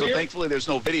shirt on. So Yeah. thankfully, there's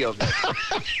no video of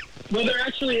that. Well, there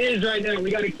actually is right now.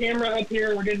 We got a camera up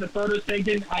here. We're getting the photos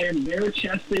taken. I am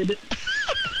bare-chested.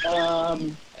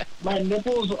 My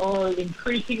nipples are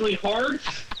increasingly hard.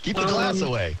 Keep the glass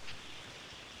away.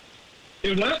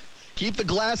 Do what? Keep the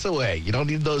glass away. You don't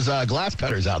need those glass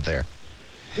cutters out there.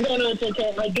 No, it's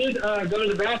okay. I did go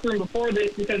to the bathroom before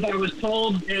this because I was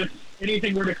told if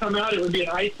anything were to come out, it would be an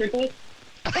icicle.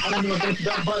 I don't know if that's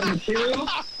dump button material,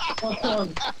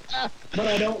 but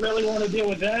I don't really want to deal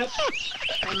with that.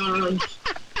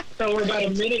 So we're about a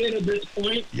minute in at this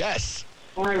point. Yes.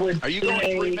 I would Are you say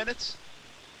going 3 minutes?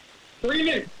 3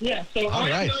 minutes, yeah. So All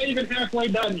I'm right. not even halfway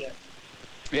done yet.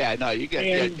 Yeah, no, you get.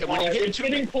 And Yeah, when you hit it's 2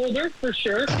 getting colder for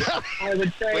sure. I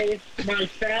would say my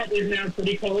fat is now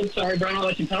pretty cold. Sorry, Brian, I'll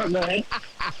let you talk. Go ahead.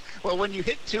 Well, when you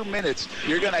hit 2 minutes,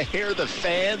 you're going to hear the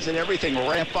fans and everything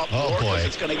ramp up Oh, more 'cause boy.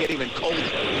 it's going to get even colder.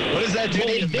 What does that do Well,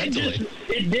 to you it mentally?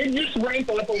 did just ramp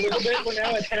up a little bit. We're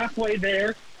now at halfway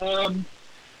there.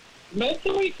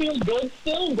 Mentally feel good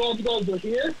still. I'm glad we're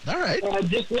here. All right.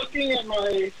 Just looking at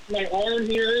my arm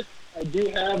here, I do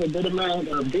have a good amount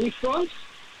of goosebumps.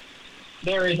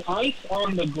 There is ice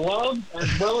on the glove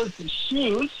as well as the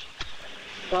shoes.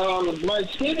 My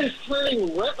skin is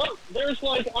turning red. Oh, there's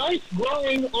like ice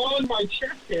growing on my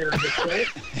chest hair.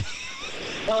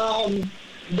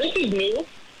 This is new.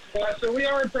 So we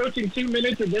are approaching 2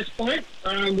 minutes at this point.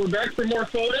 We're back for more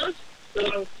photos.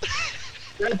 So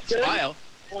that's good. Smile.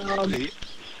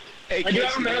 Hey, I do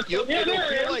have a Casey, mask. you Yeah, there I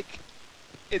feel am. like,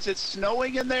 is it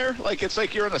snowing in there? Like it's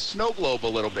like you're in a snow globe a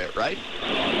little bit, right?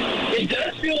 It It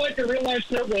does feel like a real-life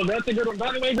snow globe. That's a good one.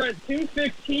 By the way, we're at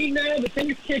 2:15 now. The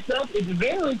thing's kicked up. It's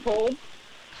very cold.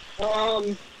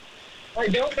 I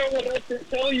don't know what else to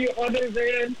tell you other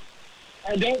than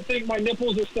I don't think my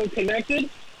nipples are still connected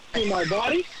to my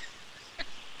body.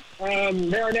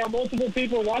 There are now multiple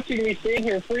people watching me stand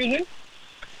here freezing.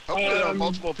 Hopefully there are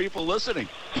multiple people listening.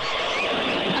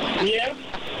 Yeah.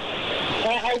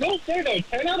 I will say, though,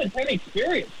 10 out of 10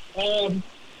 experience.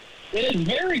 It is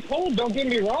very cold, don't get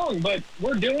me wrong, but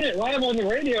we're doing it live on the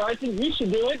radio. I think we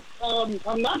should do it.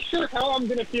 I'm not sure how I'm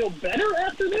going to feel better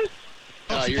after this.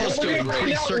 It's supposed to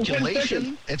increase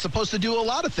circulation. It's supposed to do a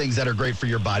lot of things that are great for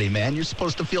your body, man. You're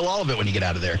supposed to feel all of it when you get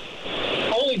out of there.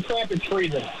 Holy crap, it's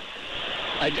freezing.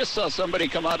 I just saw somebody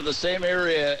come out of the same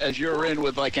area as you're in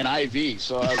with like an IV,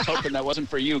 so I was hoping that wasn't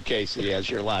for you, Casey, as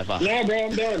you're live on. No, bro,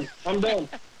 I'm done. I'm done.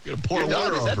 You're gonna pour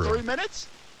water Is that over 3 minutes?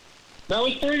 That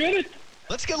was 3 minutes.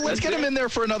 Let's get him in there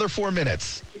for another 4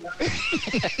 minutes.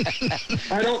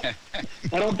 I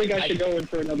don't think I should go in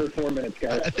for another 4 minutes,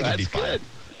 guys. I think it'd be That's fine. good.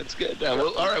 That's good.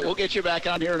 All right, we'll get you back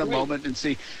on here in a moment and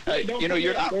see.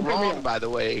 You're not wrong, by the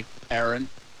way, Aaron.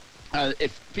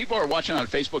 If people are watching on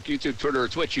Facebook, YouTube, Twitter, or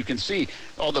Twitch, you can see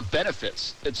all the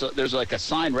benefits. There's like a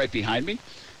sign right behind me.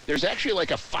 There's actually like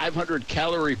a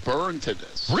 500-calorie burn to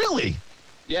this. Really?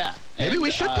 Yeah. Maybe we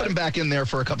should put him back in there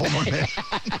for a couple more minutes.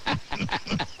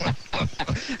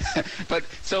 But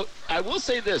so I will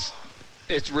say this.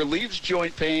 It relieves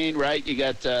joint pain, right? You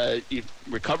got you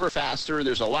recover faster.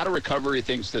 There's a lot of recovery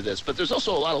things to this, but there's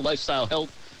also a lot of lifestyle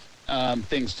health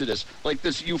things to this, like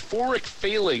this euphoric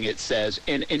feeling. It says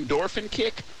an endorphin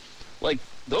kick, like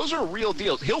those are real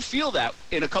deals. He'll feel that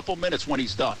in a couple minutes when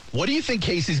he's done. What do you think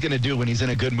Casey's going to do when he's in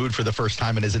a good mood for the first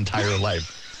time in his entire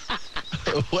life?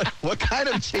 What kind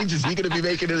of changes is he going to be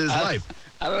making in his life?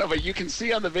 I don't know, but you can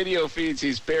see on the video feeds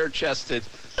he's bare-chested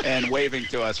and waving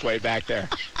to us way back there.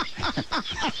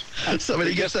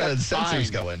 Somebody gets that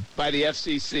sensors going. By the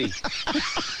FCC.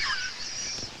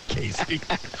 Casey.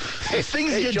 The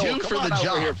things you Joel, do for the over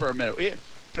job. Here for a minute.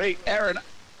 Hey, Aaron,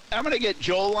 I'm going to get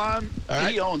Joel on. All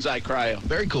right. He owns iCryo.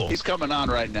 Very cool. He's coming on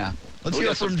right now. Let's We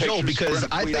hear got some from Joel, pictures because we're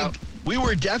gonna I tweet think out. we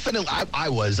were definitely, I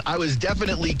was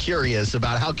definitely curious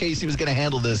about how Casey was going to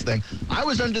handle this thing. I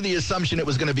was under the assumption it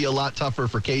was going to be a lot tougher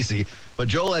for Casey. But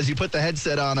Joel, as you put the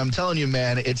headset on, I'm telling you,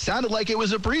 man, it sounded like it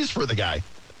was a breeze for the guy.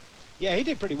 Yeah, he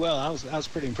did pretty well. I was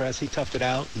pretty impressed. He toughed it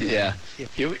out. Yeah.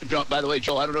 By the way,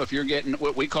 Joel, I don't know if you're getting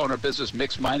what we call in our business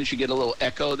mixed minus. You get a little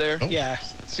echo there. Oh. Yeah.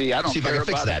 See, I don't See if I care can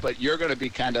fix about that. it, but you're going to be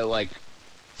kind of like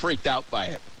freaked out by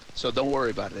it. So don't worry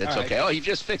about it. It's All right. okay. Oh, he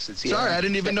just fixed it. See, Sorry, Aaron, I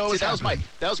didn't even know it was that was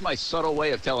happening. my subtle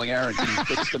way of telling Aaron he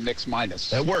fixed the mix minus.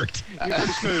 That worked.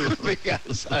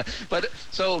 Because, but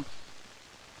so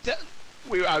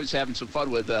I was having some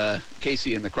fun with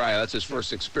Casey in the cryo. That's his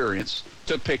first experience.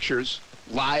 Took pictures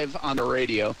live on the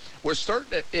radio. We're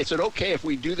starting. Is it okay if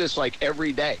we do this like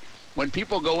every day? When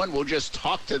people go in, we'll just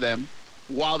talk to them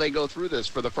while they go through this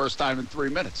for the first time in 3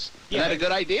 minutes. Is that a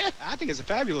good idea? I think it's a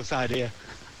fabulous idea.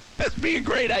 That'd be a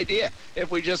great idea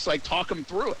if we just like talk them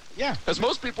through it. Yeah. Because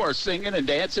most people are singing and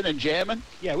dancing and jamming.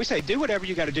 Yeah, we say do whatever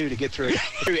you got to do to get through it.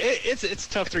 It's a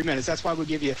tough 3 minutes. That's why we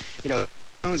give you,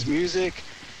 phones, music,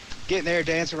 getting there,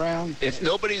 dance around. If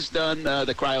nobody's done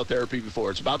the cryotherapy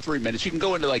before, it's about 3 minutes. You can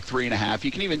go into like 3.5.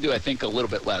 You can even do, I think, a little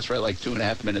bit less, right? Like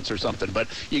 2.5 minutes or something. But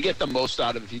you get the most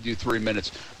out of it if you do 3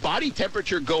 minutes. Body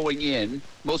temperature going in,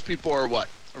 most people are what?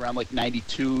 Around like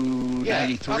 92, Yeah,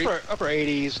 93? upper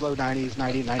 80s, low 90s,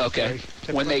 90, 93. Okay.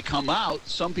 typically. When they come out,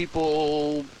 some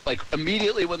people, like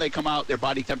immediately when they come out, their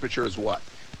body temperature is what?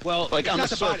 Well, Like it's on not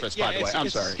the body- surface, yeah, by the way. it's- I'm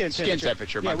it's sorry. Skin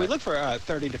temperature. my Yeah, we bad. look for a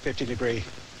 30 to 50 degree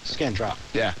skin drop.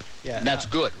 Yeah. Yeah, And that's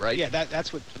good, right? Yeah,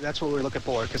 that's what we're looking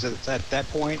for, because it's at that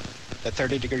point, that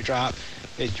 30-degree drop,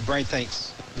 your brain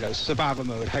thinks, survival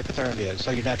mode, hypothermia.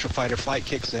 So your natural fight or flight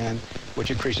kicks in,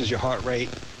 which increases your heart rate,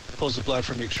 pulls the blood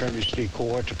from your extremities to your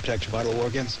core to protect your vital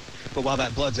organs. But while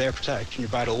that blood's there protecting your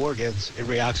vital organs, it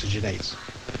reoxygenates.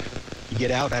 You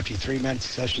get out after your 3 minutes,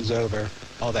 the session's over,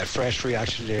 all that fresh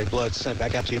reoxygenated blood sent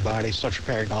back out to your body, starts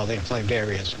repairing all the inflamed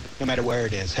areas, no matter where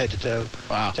it is, head to toe.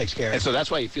 Wow. Takes care of And it. so that's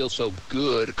why you feel so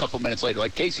good a couple minutes later.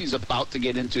 Like Casey's about to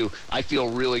get into I feel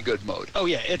really good mode. Oh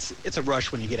yeah, it's a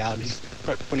rush when you get out.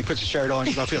 When he puts his shirt on,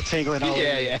 you're gonna feel tingling all over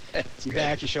Yeah. your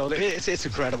back, your shoulder. It's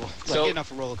incredible. It's like getting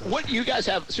off a roller coaster. What you guys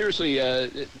have, seriously,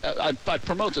 I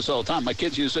promote this all the time. My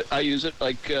kids use it. I use it.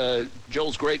 Like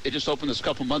Joel's great. They just opened this a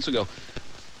couple months ago.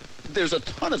 There's a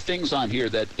ton of things on here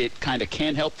that it kind of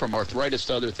can help, from arthritis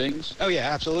to other things. Oh yeah,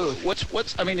 absolutely. What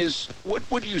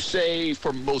would you say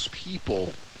for most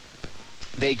people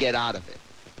they get out of it?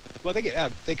 Well,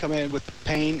 they come in with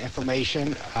pain,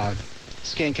 inflammation,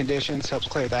 skin conditions, helps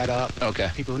clear that up. Okay.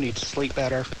 People who need to sleep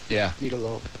better Yeah. need a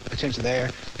little attention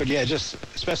there. But yeah, just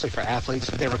especially for athletes,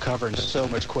 they're recovering so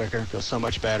much quicker and feel so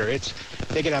much better.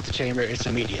 They get out the chamber, it's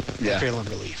immediate. Yeah. They're feeling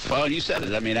relief. Well, you said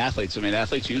it. I mean, athletes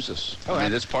use this. Oh, I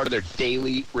mean, it's part of their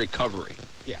daily recovery.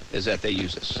 Yeah. Is that they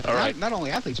use this. All right. Not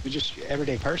only athletes, but just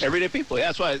everyday person. Everyday people. Yeah,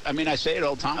 that's why. I mean, I say it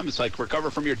all the time. It's like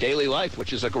recover from your daily life,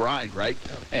 which is a grind, right?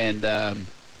 And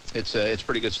it's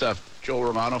pretty good stuff. Joel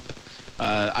Romano,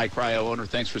 iCryo owner.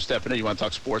 Thanks for stepping in. You want to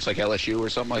talk sports like LSU or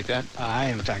something like that? I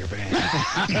am a Tiger fan.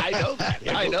 I know that.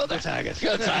 Yeah, I know go that. Tigers.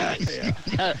 Go Tigers.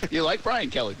 Yeah. You like Brian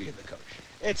Kelly being the coach?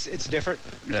 It's different.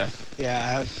 Yeah.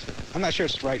 Yeah, I'm not sure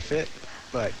it's the right fit,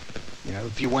 but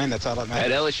if you win, that's all that At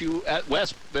matters. LSU at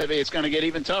West, baby, it's going to get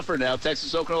even tougher now.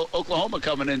 Texas, Oklahoma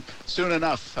coming in soon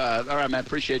enough. All right, man,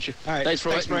 appreciate you. All right, Thanks for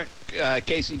letting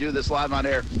Casey do this live on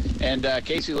air. And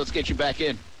Casey, let's get you back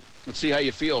in. Let's see how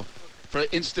you feel for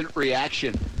instant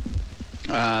reaction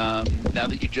now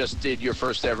that you just did your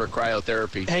first ever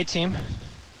cryotherapy. Hey, team.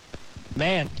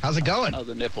 Man. How's it going? Oh,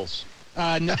 the nipples.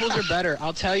 Nipples are better.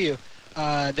 I'll tell you.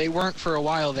 They weren't for a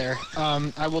while there.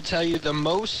 I will tell you the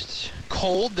most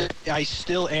cold that I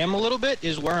still am a little bit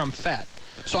is where I'm fat.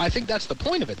 So I think that's the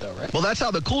point of it, though, right? Well, that's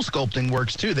how the cool sculpting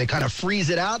works, too. They kind of freeze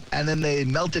it out, and then they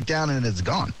melt it down, and it's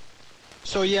gone.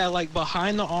 So, yeah, like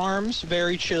behind the arms,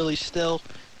 very chilly still,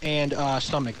 and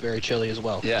stomach very chilly as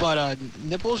well. Yeah. But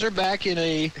nipples are back in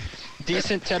a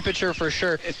decent temperature for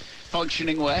sure.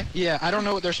 Functioning way. Yeah, I don't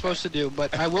know what they're supposed to do,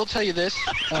 but I will tell you this.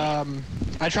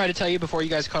 I tried to tell you before you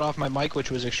guys cut off my mic,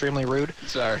 which was extremely rude.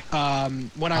 Sorry.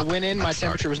 When I went in, my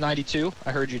temperature was 92.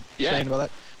 I heard you saying about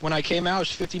that. When I came out, it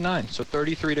was 59, so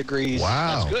 33 degrees.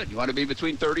 Wow. That's good. You want to be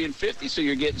between 30 and 50, so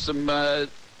you're getting some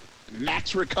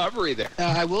max recovery there.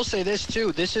 I will say this,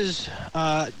 too. This is,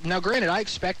 now granted, I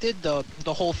expected the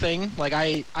whole thing. Like,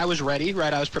 I was ready,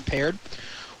 right? I was prepared.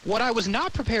 What I was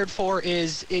not prepared for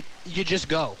is you just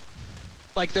go.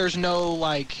 Like, there's no,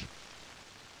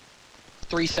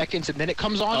 3 seconds and then it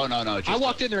comes on. Oh, no. I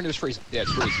walked in there and it was freezing. Yeah,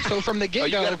 it's freezing. So from the get-go.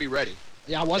 Oh, you got to be ready.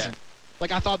 Yeah, I wasn't.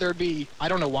 Like, I thought there would be, I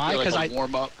don't know why, because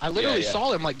warm up. I literally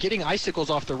saw him, getting icicles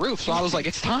off the roof. So I was like,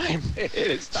 it's time. It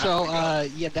is time. So,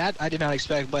 that I did not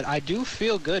expect, but I do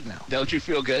feel good now. Don't you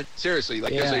feel good? Seriously,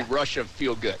 there's a rush of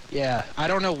feel good. Yeah, I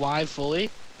don't know why fully,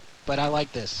 but I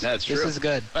like this. That's true. This is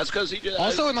good. That's because he just,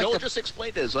 Also, in, Joel just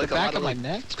explained it. It's like the a back lot of my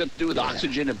neck. It's got to do with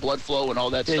oxygen and blood flow and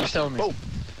all that Yeah, stuff. you're telling me. Boom.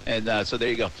 And so there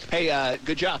you go. Hey,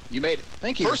 good job. You made it.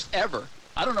 Thank you. First ever.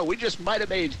 I don't know. We just might have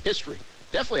made history.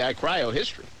 Definitely iCryo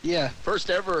history. Yeah. First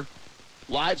ever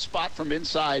live spot from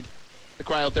inside the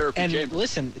cryotherapy And chamber.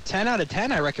 listen, 10 out of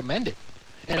 10, I recommend it.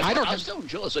 And I was telling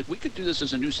Joel, it's like we could do this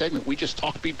as a new segment. We just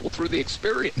talk people through the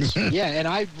experience. Yeah, and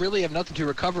I really have nothing to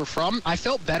recover from. I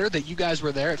felt better that you guys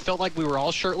were there. It felt like we were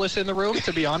all shirtless in the room,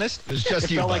 to be honest. It was just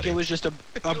it you, felt buddy. like it was just a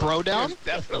bro down. It's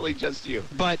definitely just you.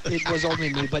 But it was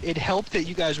only me. But it helped that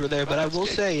you guys were there. But I will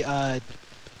say,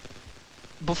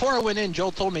 before I went in,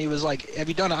 Joel told me, he was like, have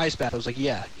you done an ice bath? I was like,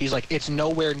 yeah. He's like, it's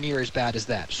nowhere near as bad as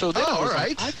that. So then I was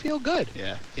like, I feel good.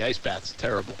 Yeah, the ice bath's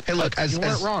terrible. Hey, look, you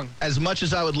weren't wrong. As much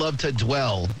as I would love to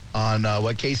dwell on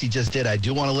what Casey just did, I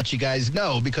do want to let you guys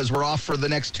know, because we're off for the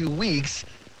next 2 weeks.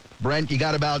 Brent, you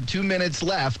got about 2 minutes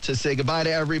left to say goodbye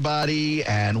to everybody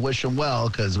and wish them well,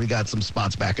 because we got some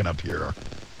spots backing up here.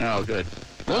 Oh, good.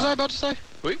 What was I about to say?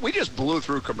 We just blew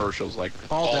through commercials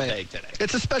all day today.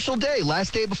 It's a special day.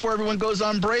 Last day before everyone goes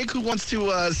on break. Who wants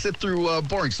to sit through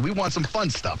boring? So we want some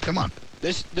fun stuff. Come on.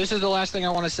 This is the last thing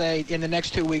I want to say. In the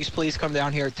next 2 weeks, please come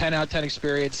down here. 10 out of 10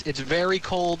 experience. It's very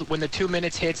cold. When the 2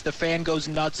 minutes hits, the fan goes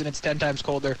nuts, and it's 10 times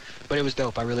colder. But it was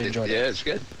dope. I really enjoyed it. Yeah, it's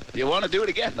good. You want to do it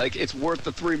again. It's worth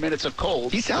the 3 minutes of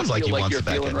cold. He sounds like he wants you're it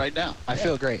back feeling in. right now. I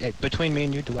feel great. Hey, between me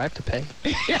and you, do I have to pay?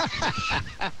 Because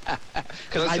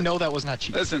I know that was not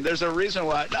cheap. Listen, there's a reason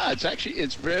why. No, it's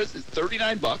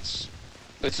 $39.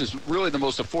 This is really the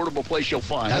most affordable place you'll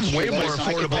find. That's way more It's not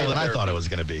affordable than I there. thought it was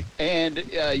going to be. And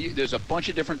there's a bunch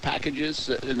of different packages,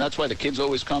 and that's why the kids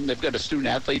always come. They've got a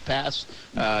student-athlete pass,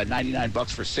 $99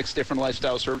 for 6 different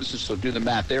lifestyle services, so do the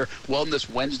math there.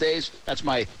 Wellness Wednesdays, that's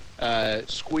my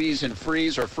squeeze and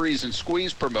freeze or freeze and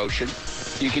squeeze promotion.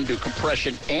 You can do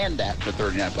compression and that for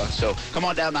 $39. So come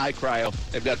on down to iCryo.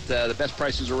 They've got the best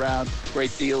prices around,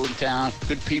 great deal in town,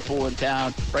 good people in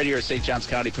town, right here at St. Johns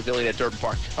County Pavilion at Durbin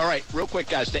Park. All right, real quick,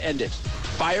 guys, to end it.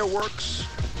 Fireworks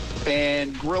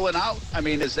and grilling out. I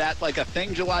mean, is that like a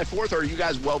thing July 4th, or are you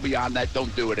guys well beyond that?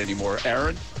 Don't do it anymore.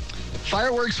 Aaron?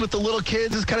 Fireworks with the little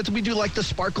kids is kind of, we do like the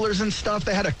sparklers and stuff.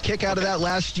 They had a kick out of that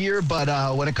last year, but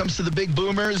when it comes to the big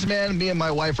boomers, man, me and my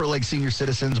wife are like senior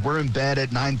citizens. We're in bed at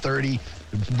 9:30.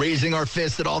 raising our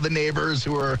fists at all the neighbors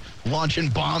who are launching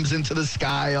bombs into the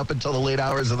sky up until the late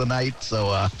hours of the night.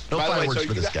 So no fireworks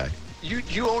for this guy.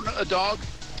 You own a dog?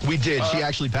 We did. She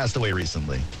actually passed away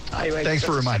recently. Thanks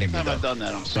for reminding me. I haven't done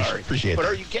that. I'm sorry. Appreciate but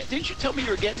that. Didn't you tell me you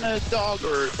were getting a dog?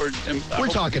 Or we're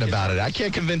talking about it. I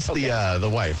can't convince the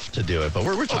wife to do it, but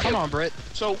we're talking. Come on, Britt.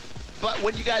 So, but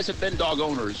when you guys have been dog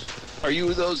owners, are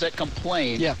you those that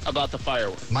complain about the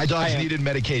fireworks? My dogs needed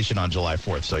medication on July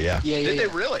 4th, so yeah. Did they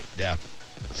really? Yeah.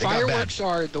 Fireworks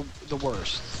are the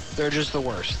worst. They're just the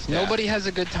worst. Yeah. Nobody has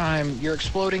a good time. You're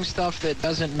exploding stuff that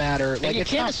doesn't matter. And you it's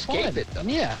can't not escape fun. it, though.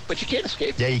 Yeah. But you can't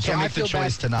escape it. Yeah, you So can't I make the feel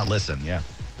choice bad. to not listen, yeah.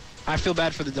 I feel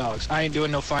bad for the dogs. I ain't doing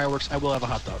no fireworks. I will have a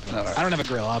hot dog. All right. I don't have a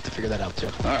grill. I'll have to figure that out, too.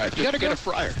 All right. You got a get grill? a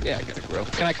fryer. Yeah, I got a grill.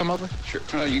 Can I come over? Sure.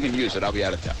 You can use it. I'll be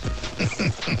out of town.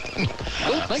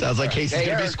 Sounds like Casey's Hey,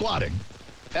 going to be Aaron. squatting.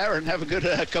 Aaron, have a good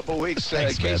couple of weeks.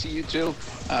 Thanks, Casey, man. you too.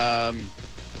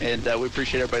 And we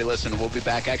appreciate everybody listening. We'll be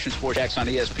back. Action Sports Jacks on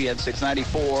ESPN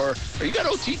 694. Are you got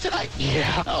OT tonight?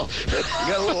 Yeah. Oh, good.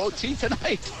 You got a little OT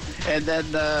tonight. And then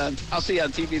I'll see you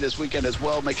on TV this weekend as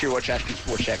well. Make sure you watch Action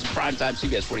Sports Jacks primetime,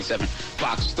 CBS 47,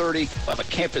 Fox 30. We'll have a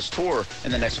campus tour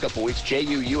in the next couple of weeks.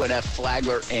 JU, UNF,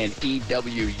 Flagler, and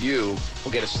EWU.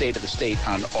 We'll get a state of the state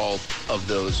on all of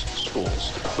those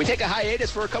schools. We take a hiatus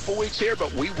for a couple weeks here,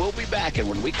 but we will be back. And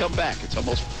when we come back, it's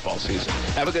almost fall season.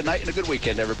 Have a good night and a good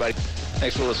weekend, everybody.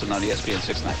 Thanks for listening on ESPN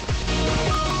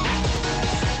 690.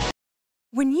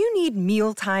 When you need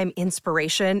mealtime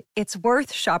inspiration, it's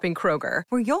worth shopping Kroger,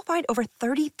 where you'll find over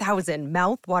 30,000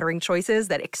 mouth-watering choices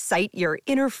that excite your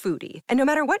inner foodie. And no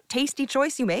matter what tasty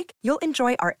choice you make, you'll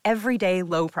enjoy our everyday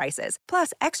low prices,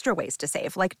 plus extra ways to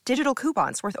save, like digital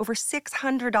coupons worth over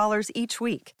 $600 each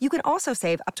week. You can also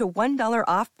save up to $1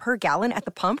 off per gallon at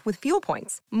the pump with fuel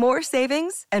points. More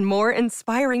savings and more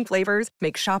inspiring flavors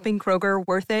make shopping Kroger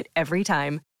worth it every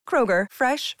time. Kroger,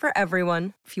 fresh for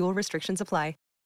everyone. Fuel restrictions apply.